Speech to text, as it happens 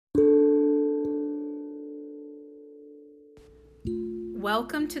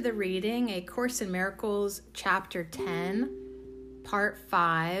Welcome to the reading, A Course in Miracles, Chapter 10, Part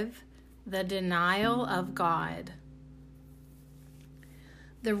 5, The Denial of God.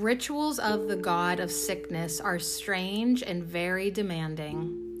 The rituals of the god of sickness are strange and very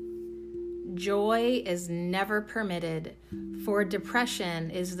demanding. Joy is never permitted, for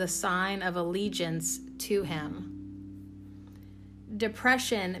depression is the sign of allegiance to him.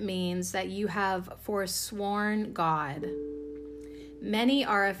 Depression means that you have forsworn God. Many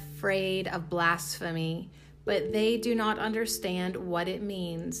are afraid of blasphemy, but they do not understand what it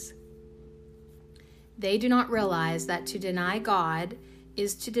means. They do not realize that to deny God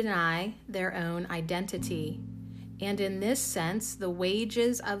is to deny their own identity, and in this sense, the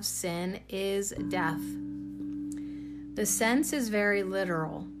wages of sin is death. The sense is very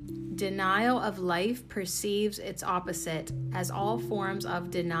literal. Denial of life perceives its opposite, as all forms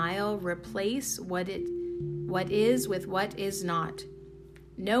of denial replace what is with what is not.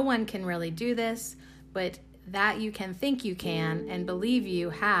 No one can really do this, but that you can think you can and believe you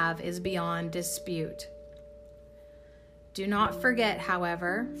have is beyond dispute. Do not forget,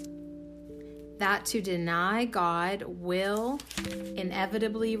 however, that to deny God will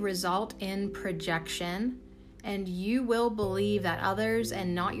inevitably result in projection, and you will believe that others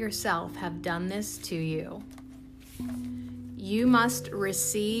and not yourself have done this to you. You must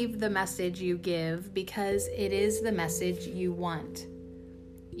receive the message you give because it is the message you want.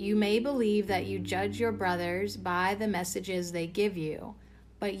 You may believe that you judge your brothers by the messages they give you,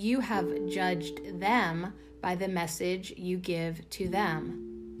 but you have judged them by the message you give to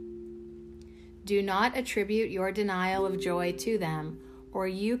them. Do not attribute your denial of joy to them, or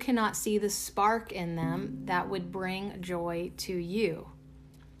you cannot see the spark in them that would bring joy to you.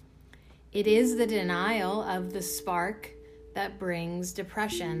 It is the denial of the spark that brings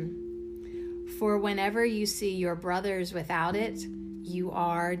depression. For whenever you see your brothers without it, you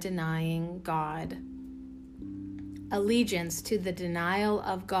are denying God. Allegiance to the denial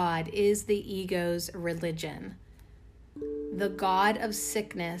of God is the ego's religion. The god of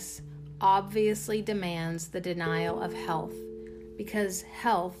sickness obviously demands the denial of health, because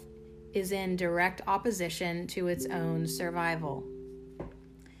health is in direct opposition to its own survival.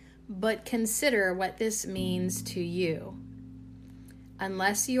 But consider what this means to you.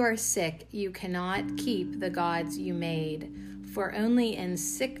 Unless you are sick, you cannot keep the gods you made, for only in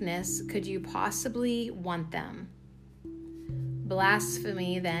sickness could you possibly want them.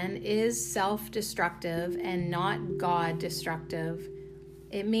 Blasphemy, then, is self-destructive and not God-destructive.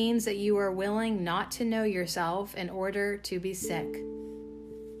 It means that you are willing not to know yourself in order to be sick.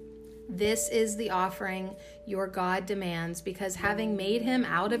 This is the offering your God demands, because having made him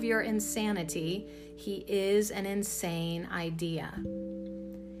out of your insanity, he is an insane idea.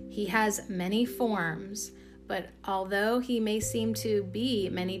 He has many forms, but although he may seem to be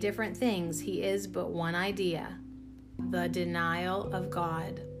many different things, he is but one idea: the denial of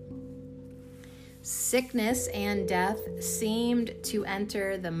God. Sickness and death seemed to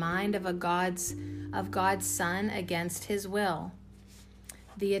enter the mind of God's Son against his will.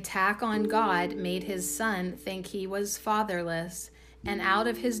 The attack on God made his Son think he was fatherless, and out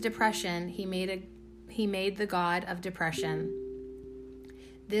of his depression he made the god of depression.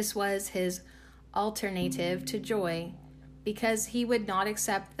 This was his alternative to joy, because he would not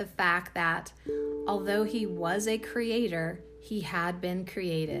accept the fact that, although he was a creator, he had been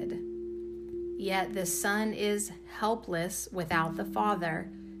created. Yet the Son is helpless without the Father,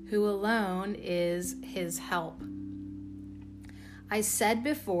 who alone is his help. I said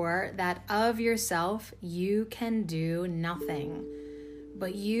before that of yourself you can do nothing,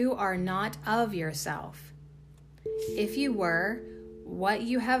 but you are not of yourself. If you were, what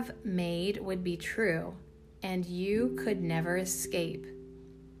you have made would be true, and you could never escape.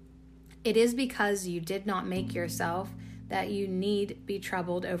 It is because you did not make yourself that you need be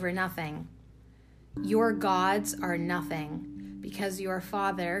troubled over nothing. Your gods are nothing, because your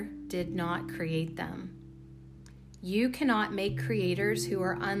Father did not create them. You cannot make creators who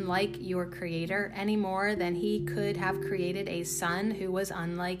are unlike your Creator any more than he could have created a son who was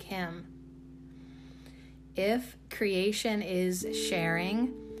unlike him. If creation is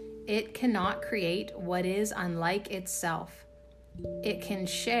sharing, it cannot create what is unlike itself. It can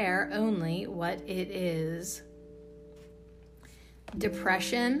share only what it is.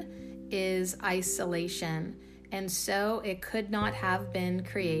 Depression is isolation, and so it could not have been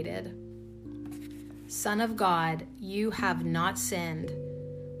created. Son of God, you have not sinned,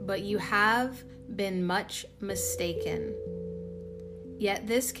 but you have been much mistaken. Yet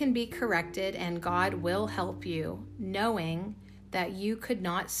this can be corrected, and God will help you, knowing that you could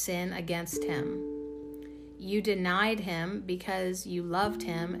not sin against him. You denied him because you loved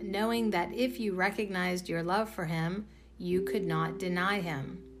him, knowing that if you recognized your love for him, you could not deny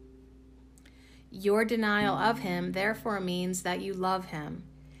him. Your denial of him therefore means that you love him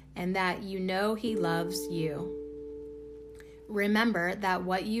and that you know he loves you. Remember that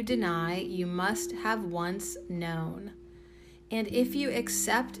what you deny, you must have once known. And if you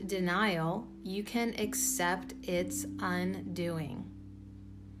accept denial, you can accept its undoing.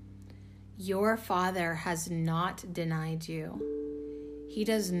 Your Father has not denied you. He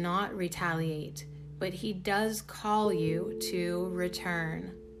does not retaliate, but he does call you to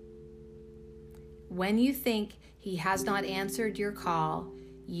return. When you think he has not answered your call,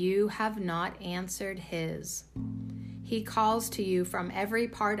 you have not answered his. He calls to you from every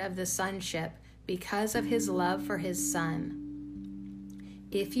part of the sonship because of his love for his Son.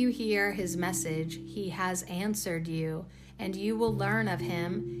 If you hear his message, he has answered you, and you will learn of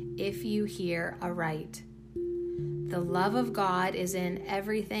him if you hear aright. The love of God is in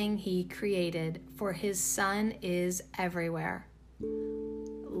everything he created, for his Son is everywhere.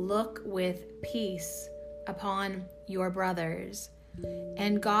 Look with peace upon your brothers,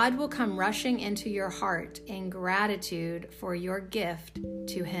 and God will come rushing into your heart in gratitude for your gift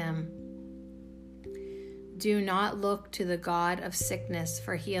to him. Do not look to the God of sickness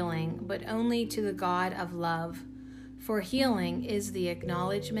for healing, but only to the God of love, for healing is the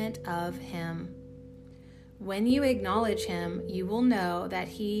acknowledgement of him. When you acknowledge him, you will know that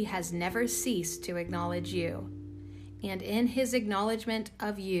he has never ceased to acknowledge you, and in his acknowledgement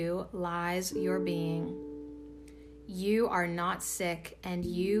of you lies your being. You are not sick, and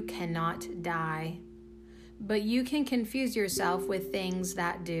you cannot die, but you can confuse yourself with things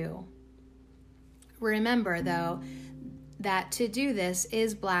that do. Remember, though, that to do this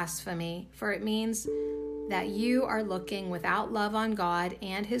is blasphemy, for it means that you are looking without love on God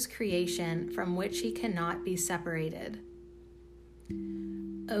and his creation, from which he cannot be separated.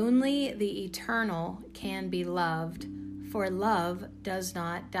 Only the eternal can be loved, for love does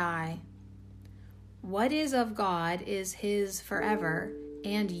not die. What is of God is his forever,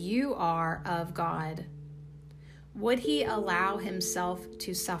 and you are of God. Would he allow himself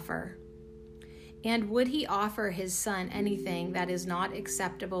to suffer? And would he offer his Son anything that is not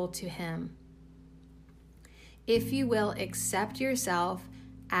acceptable to him? If you will accept yourself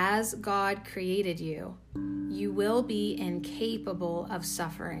as God created you, you will be incapable of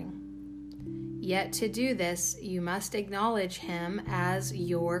suffering. Yet to do this, you must acknowledge him as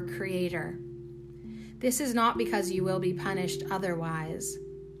your creator. This is not because you will be punished otherwise.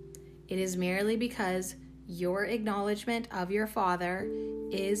 It is merely because your acknowledgement of your Father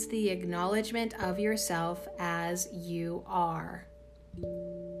is the acknowledgement of yourself as you are.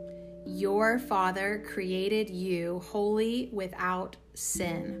 Your Father created you holy without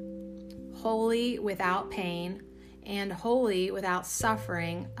sin, holy without pain, and holy without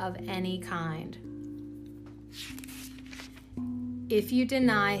suffering of any kind. If you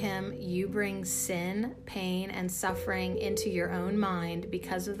deny him, you bring sin, pain, and suffering into your own mind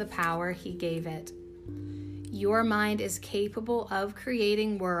because of the power he gave it. Your mind is capable of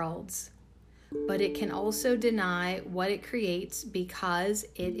creating worlds, but it can also deny what it creates because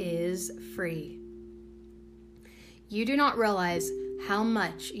it is free. You do not realize how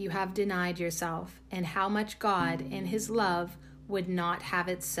much you have denied yourself and how much God, in his love, would not have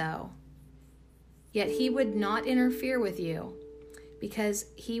it so. Yet he would not interfere with you, because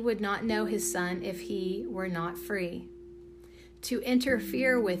he would not know his Son if he were not free. To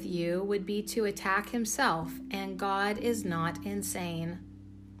interfere with you would be to attack himself, and God is not insane.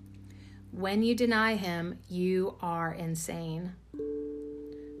 When you deny him, you are insane.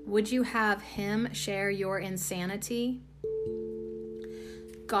 Would you have him share your insanity?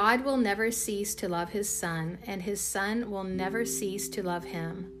 God will never cease to love his Son, and his Son will never cease to love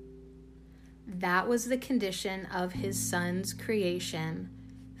him. That was the condition of his Son's creation,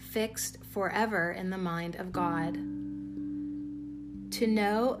 fixed forever in the mind of God. To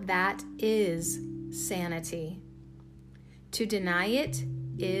know that is sanity. To deny it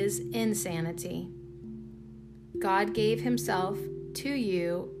is insanity. God gave himself to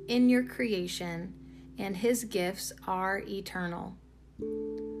you in your creation, and his gifts are eternal.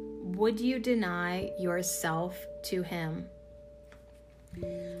 Would you deny yourself to him?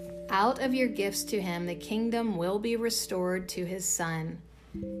 Out of your gifts to him, the kingdom will be restored to his Son.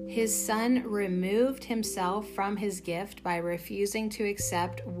 His Son removed himself from his gift by refusing to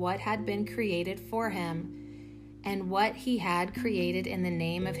accept what had been created for him and what he had created in the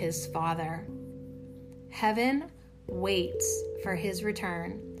name of his Father. Heaven waits for his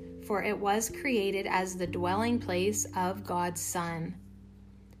return, for it was created as the dwelling place of God's Son.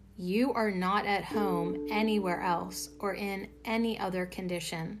 You are not at home anywhere else or in any other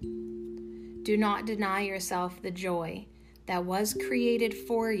condition. Do not deny yourself the joy that was created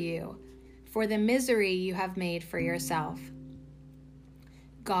for you, for the misery you have made for yourself.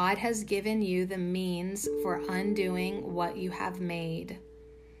 God has given you the means for undoing what you have made.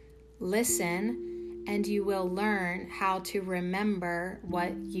 Listen, and you will learn how to remember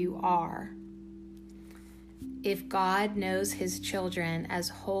what you are. If God knows his children as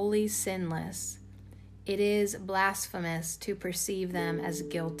wholly sinless, it is blasphemous to perceive them as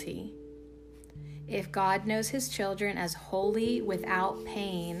guilty. If God knows his children as wholly without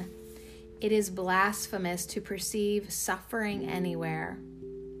pain, it is blasphemous to perceive suffering anywhere.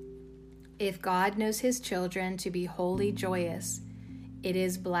 If God knows his children to be wholly joyous, it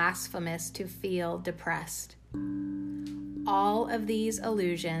is blasphemous to feel depressed. All of these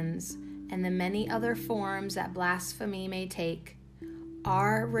illusions and the many other forms that blasphemy may take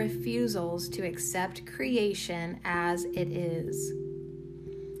are refusals to accept creation as it is.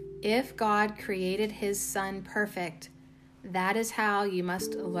 If God created his Son perfect, that is how you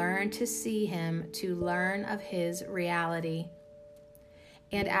must learn to see him, to learn of his reality.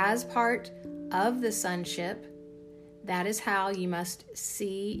 And as part of the sonship, that is how you must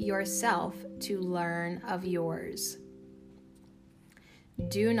see yourself, to learn of yours.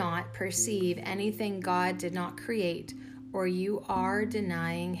 Do not perceive anything God did not create, or you are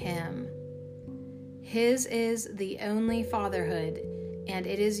denying him. His is the only fatherhood, and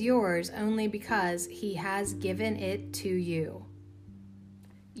it is yours only because he has given it to you.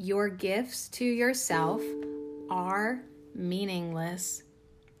 Your gifts to yourself are meaningless,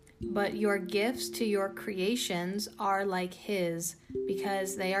 but your gifts to your creations are like his,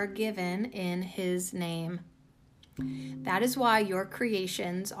 because they are given in his name. That is why your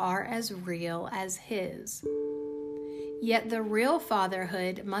creations are as real as his. Yet the real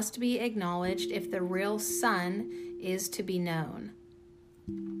fatherhood must be acknowledged if the real Son is to be known.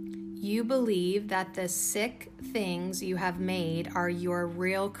 You believe that the sick things you have made are your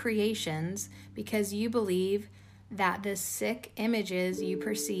real creations because you believe that the sick images you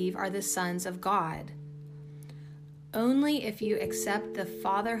perceive are the sons of God. Only if you accept the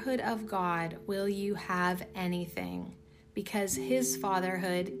fatherhood of God will you have anything, because his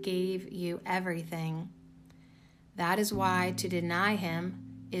fatherhood gave you everything. That is why to deny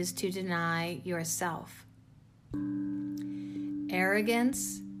him is to deny yourself.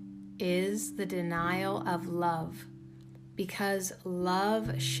 Arrogance is the denial of love, because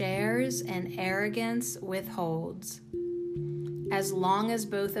love shares and arrogance withholds. As long as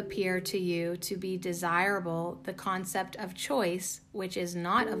both appear to you to be desirable, the concept of choice, which is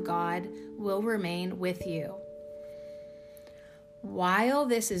not of God, will remain with you. While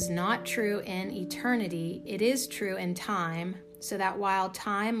this is not true in eternity, it is true in time, so that while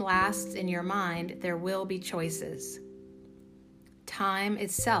time lasts in your mind, there will be choices. Time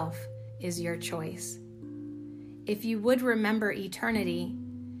itself is your choice. If you would remember eternity,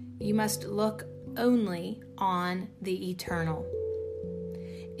 you must look only on the eternal.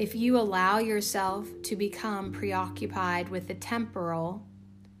 If you allow yourself to become preoccupied with the temporal,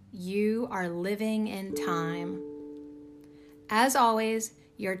 you are living in time. As always,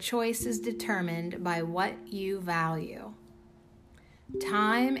 your choice is determined by what you value.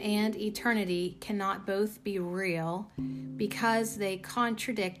 Time and eternity cannot both be real because they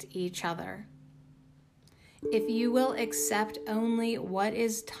contradict each other. If you will accept only what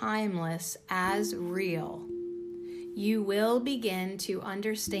is timeless as real, you will begin to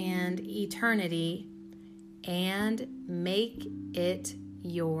understand eternity and make it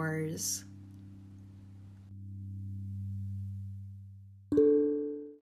yours.